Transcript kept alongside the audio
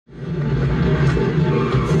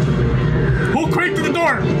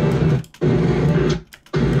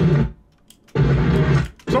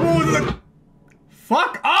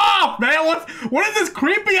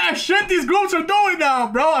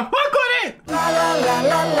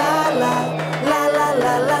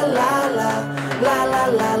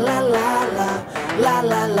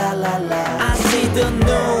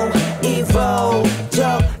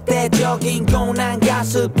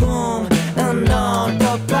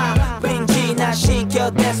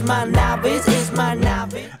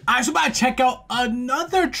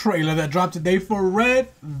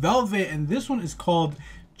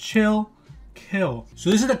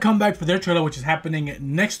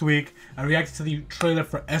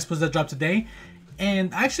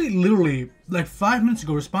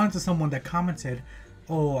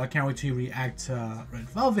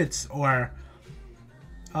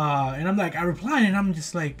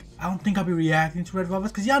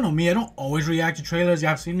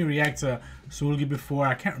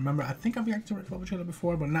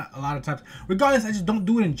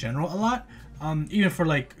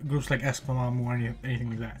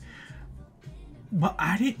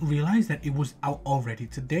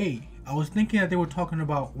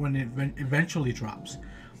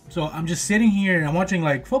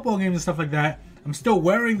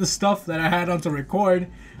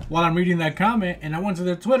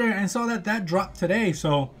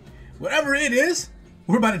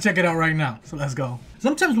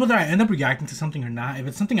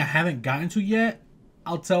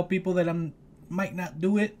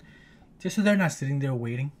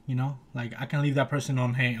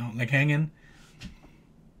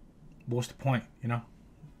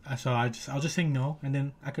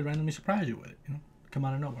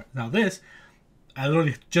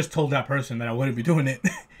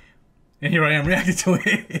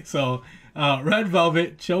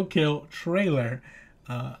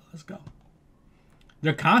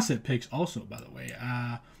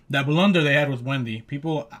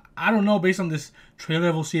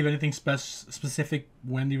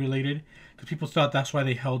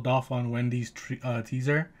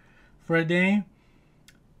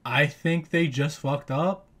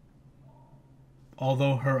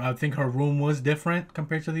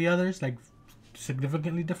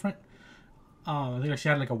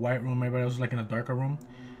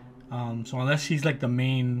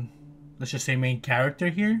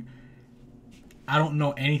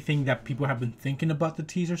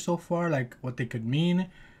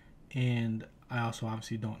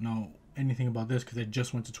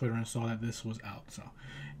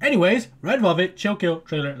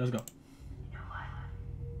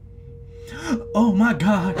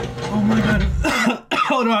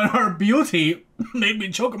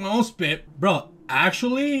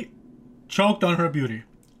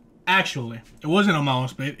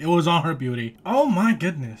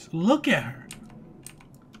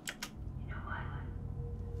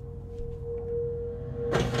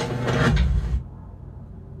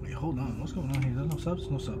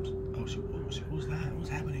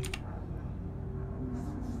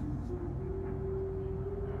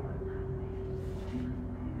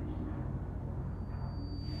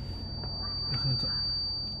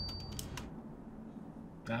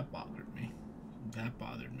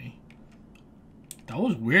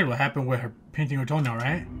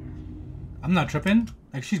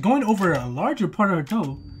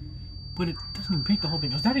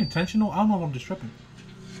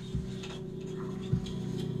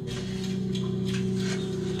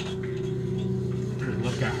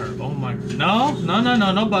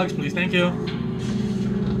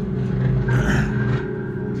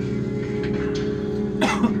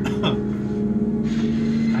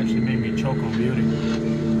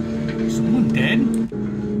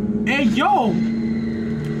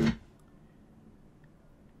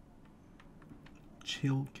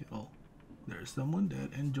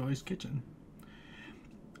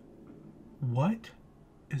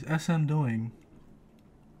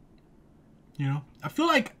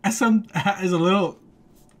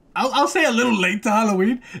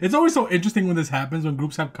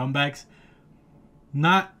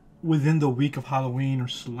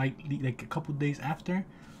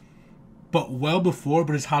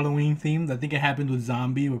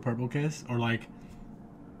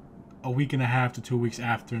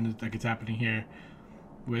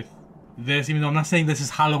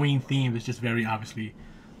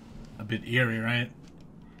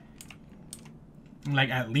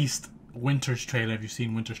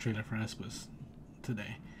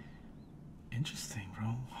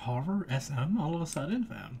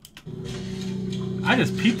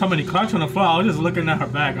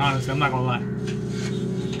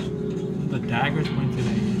The dagger's pointing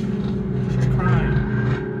at you. She's crying.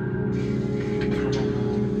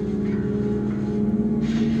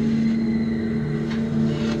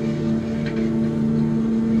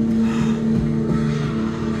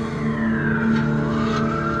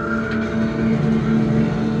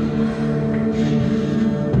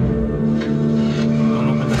 Don't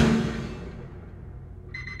open that.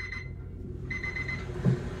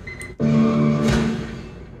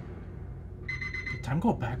 Did time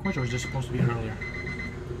go backwards, or is this supposed to be earlier?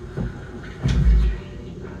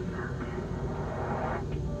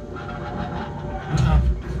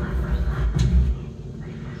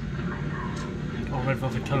 Oh, Red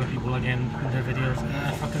Velvet killing people again in their videos.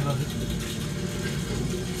 I fucking love it.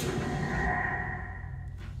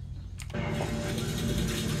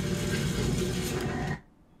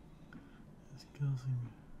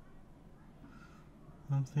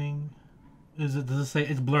 Something. Does it say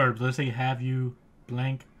it's blurred? Does it say have you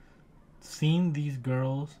blank seen these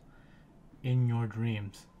girls in your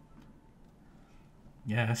dreams?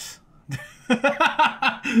 Yes.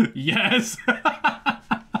 Yes.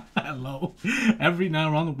 Hello. Every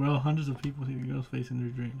night around the world, hundreds of people see the girls' face in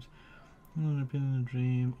their dreams. In a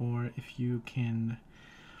dream, or if you can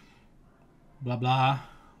blah blah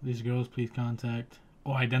these girls, please contact.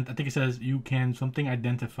 Oh, I think it says you can something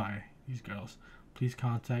identify these girls. Please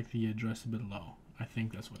contact the address below. I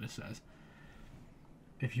think that's what it says.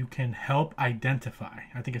 If you can help identify.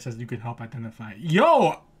 I think it says you can help identify.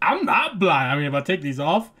 Yo, I'm not blind. I mean, if I take these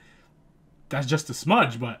off, that's just a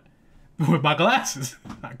smudge, but with my glasses,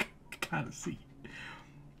 I can kind of see.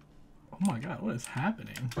 Oh my god, what is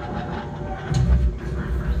happening?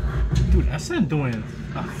 Dude, SN doing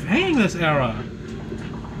a thing this era.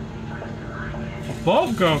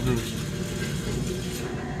 Both girl groups.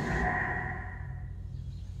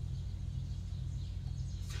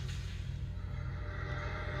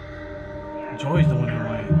 Joy's the one in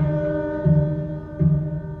white.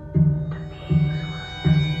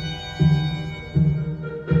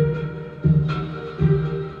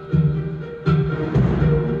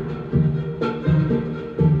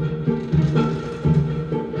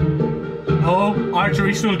 Oh,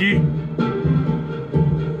 archery sulgi.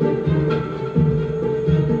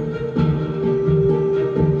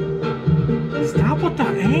 Stop with the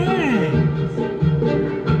hands.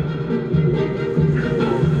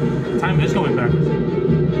 Time is going backwards.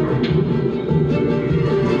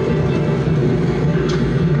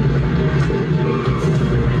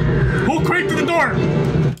 Who creaked the door?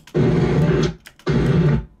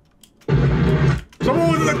 Someone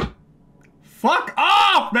was in the... Fuck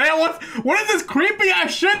off, man! What is this creepy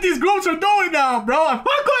ass shit these groups are doing now, bro? I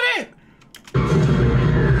fuck with it!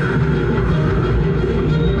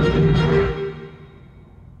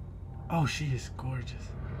 Oh, she is gorgeous.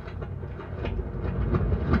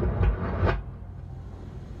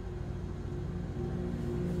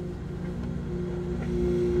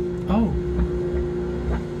 Oh.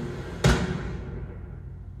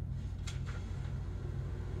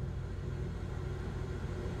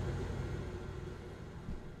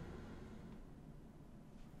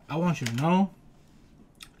 I want you to know,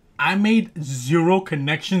 I made zero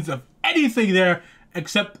connections of anything there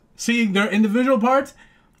except seeing their individual parts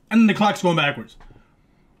and then the clock's going backwards.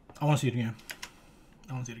 I want to see it again.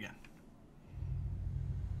 I want to see it again.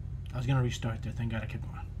 I was going to restart there. Thank God I kept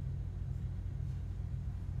going.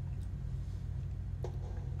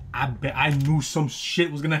 I knew some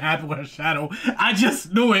shit was gonna happen with her shadow. I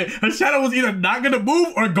just knew it. Her shadow was either not gonna move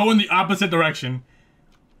or go in the opposite direction.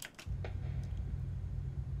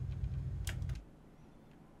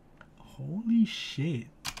 Holy shit.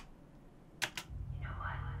 You know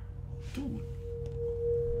what? Dude.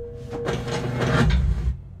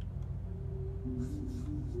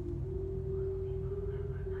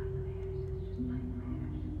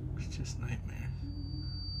 It's just nightmares.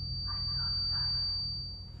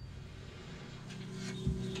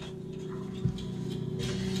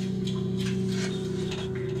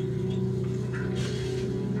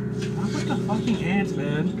 Fucking hands,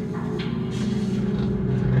 man.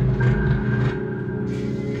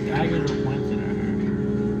 Daggers are pointing at her.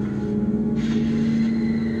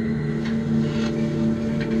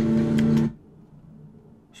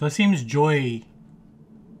 So it seems Joy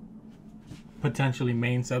potentially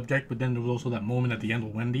main subject, but then there was also that moment at the end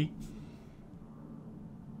with Wendy.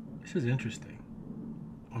 This is interesting.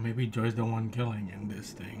 Or maybe Joy's the one killing in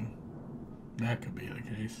this thing. That could be the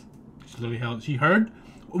case. She literally held. She heard.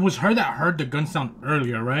 It was her that heard the gun sound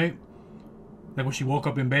earlier, right? Like when she woke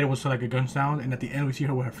up in bed, it was like a gun sound, and at the end we see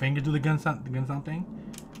her with her finger do the gun sound thing.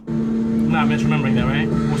 I'm not misremembering that, right?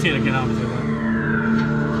 We'll see it again, obviously. But...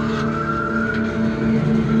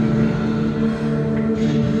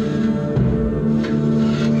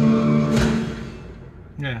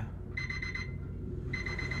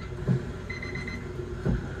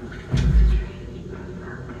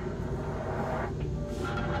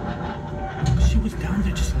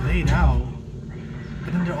 they're just laid out.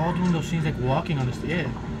 But then they're all doing those scenes like walking on the stairs.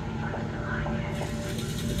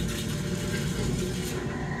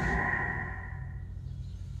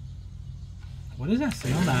 What does that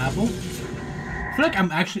say on the apple? I feel like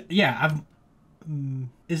I'm actually, yeah, I've,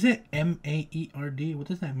 is it M-A-E-R-D? What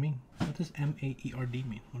does that mean? What does M-A-E-R-D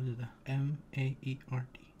mean? What is that?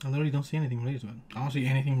 M-A-E-R-D. I literally don't see anything related to it. I don't see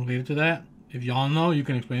anything related to that. If y'all know, you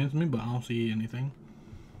can explain it to me, but I don't see anything.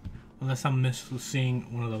 Unless I'm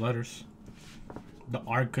seeing one of the letters. The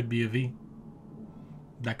R could be a V.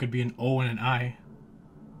 That could be an O and an I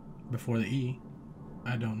before the E.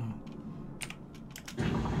 I don't know.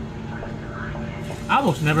 I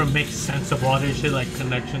almost never make sense of all this shit, like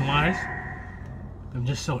connection wise. I'm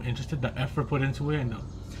just so interested, the effort put into it, and the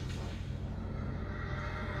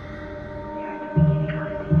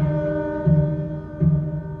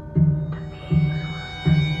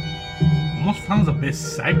almost sounds a bit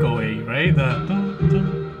psycho-y, right?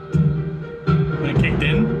 The when it kicked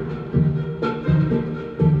in.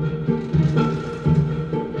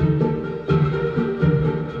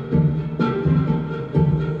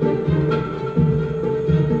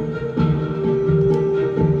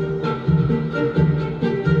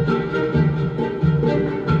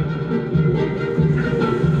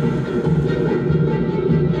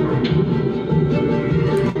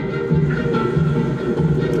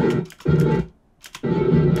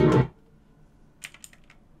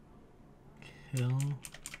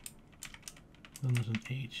 Then there's an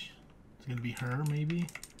H. It's gonna be her, maybe?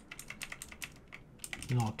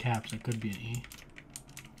 In all caps, it could be an E.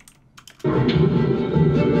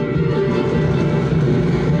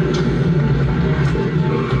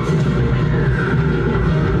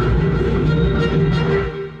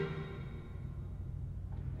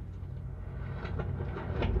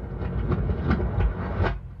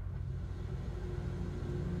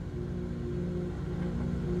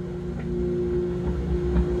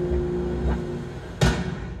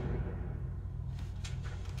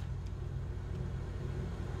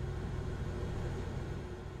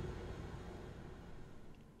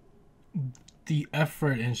 The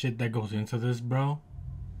effort and shit that goes into this, bro,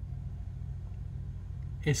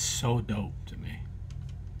 is so dope to me.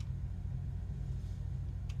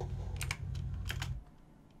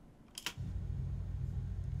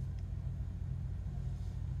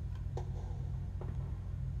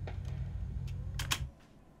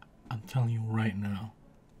 I'm telling you right now,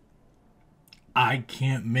 I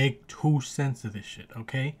can't make 2 cents of this shit,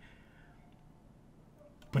 okay?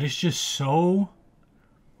 But it's just so,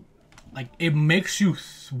 like, it makes you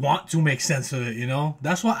want to make sense of it, you know?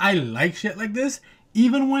 That's why I like shit like this.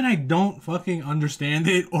 Even when I don't fucking understand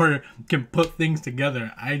it or can put things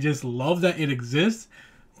together. I just love that it exists.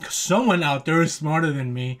 Someone out there is smarter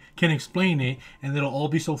than me can explain it, and it'll all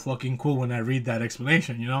be so fucking cool when I read that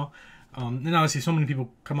explanation, you know? And obviously so many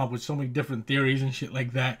people come up with so many different theories and shit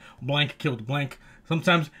like that. Blank killed blank.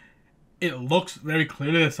 Sometimes it looks very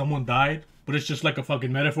clearly that someone died, but it's just like a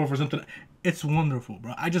fucking metaphor for something. It's wonderful,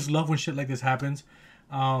 bro. I just love when shit like this happens.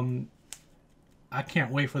 I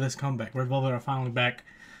can't wait for this comeback. Red Velvet are finally back.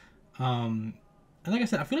 And like I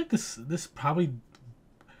said, I feel like this probably...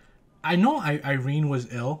 I know Irene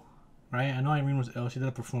was ill, right? I know Irene was ill. She did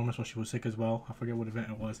a performance while she was sick as well. I forget what event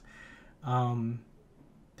it was. I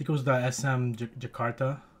think it was the SM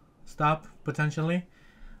Jakarta stop, potentially.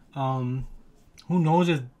 Who knows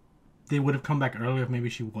if they would have come back earlier if maybe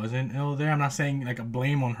she wasn't ill there. I'm not saying like a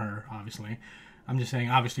blame on her, obviously. I'm just saying,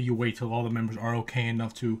 obviously, you wait till all the members are okay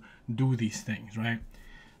enough to do these things, right?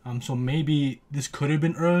 So maybe this could have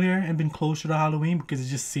been earlier and been closer to Halloween because it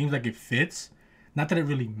just seems like it fits. Not that it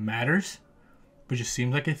really matters, but it just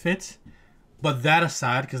seems like it fits. But that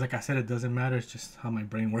aside, because like I said, it doesn't matter. It's just how my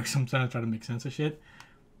brain works sometimes. I try to make sense of shit.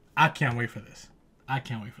 I can't wait for this. I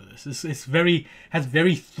can't wait for this. It's has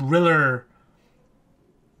very thriller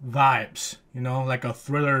vibes, you know, like a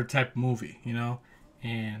thriller type movie, you know,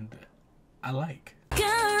 and I like.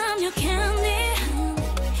 Girl,